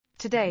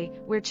Today,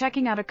 we're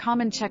checking out a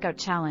common checkout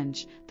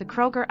challenge, the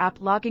Kroger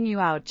app logging you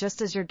out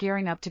just as you're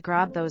gearing up to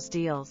grab those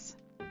deals.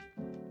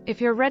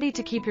 If you're ready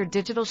to keep your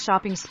digital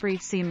shopping spree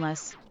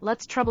seamless,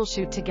 let's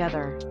troubleshoot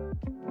together.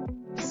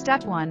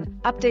 Step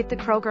 1. Update the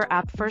Kroger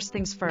app. First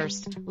things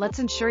first, let's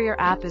ensure your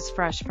app is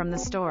fresh from the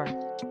store.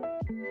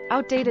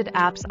 Outdated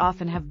apps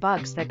often have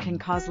bugs that can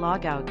cause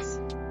logouts.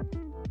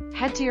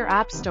 Head to your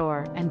app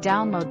store and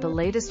download the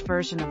latest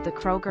version of the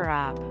Kroger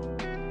app.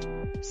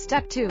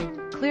 Step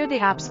 2. Clear the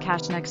app's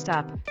cache. Next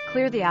up,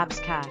 clear the app's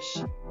cache.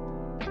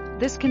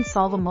 This can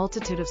solve a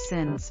multitude of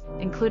sins,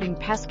 including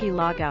pesky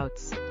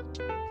logouts.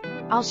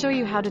 I'll show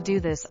you how to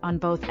do this on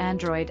both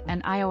Android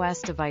and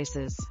iOS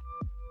devices.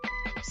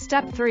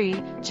 Step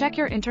 3. Check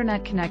your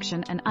internet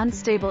connection. An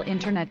unstable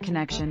internet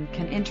connection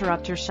can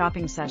interrupt your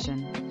shopping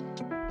session.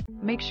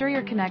 Make sure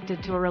you're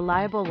connected to a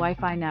reliable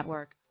Wi-Fi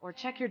network, or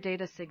check your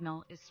data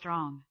signal is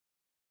strong.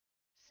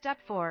 Step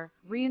 4.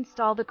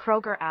 Reinstall the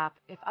Kroger app.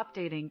 If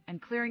updating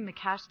and clearing the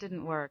cache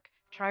didn't work,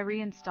 try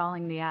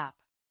reinstalling the app.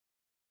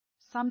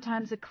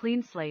 Sometimes a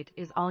clean slate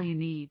is all you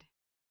need.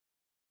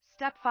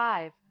 Step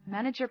 5.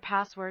 Manage your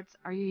passwords.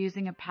 Are you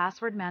using a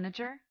password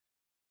manager?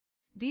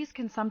 These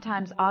can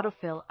sometimes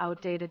autofill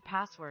outdated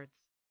passwords.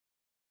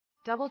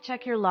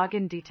 Double-check your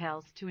login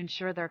details to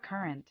ensure they're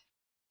current.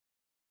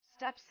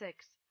 Step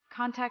 6.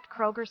 Contact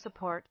Kroger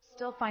support.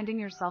 Still finding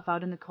yourself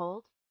out in the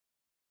cold?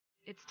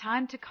 It's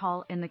time to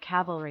call in the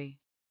cavalry.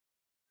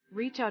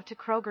 Reach out to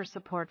Kroger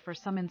support for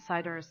some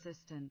insider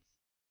assistance.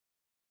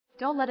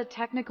 Don't let a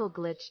technical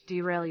glitch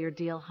derail your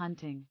deal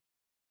hunting.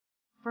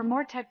 For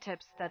more tech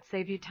tips that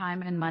save you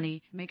time and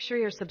money, make sure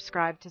you're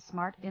subscribed to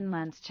Smart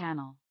Inland's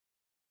channel.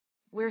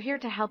 We're here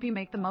to help you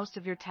make the most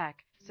of your tech,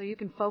 so you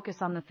can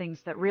focus on the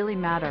things that really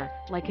matter,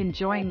 like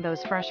enjoying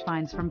those fresh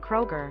finds from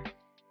Kroger.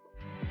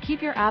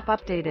 Keep your app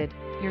updated,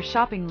 your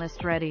shopping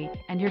list ready,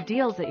 and your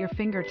deals at your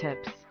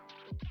fingertips.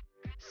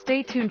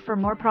 Stay tuned for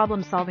more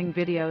problem-solving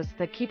videos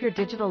that keep your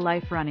digital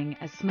life running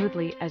as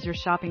smoothly as your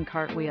shopping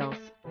cart wheels.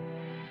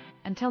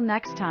 Until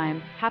next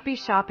time, happy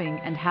shopping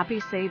and happy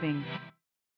saving.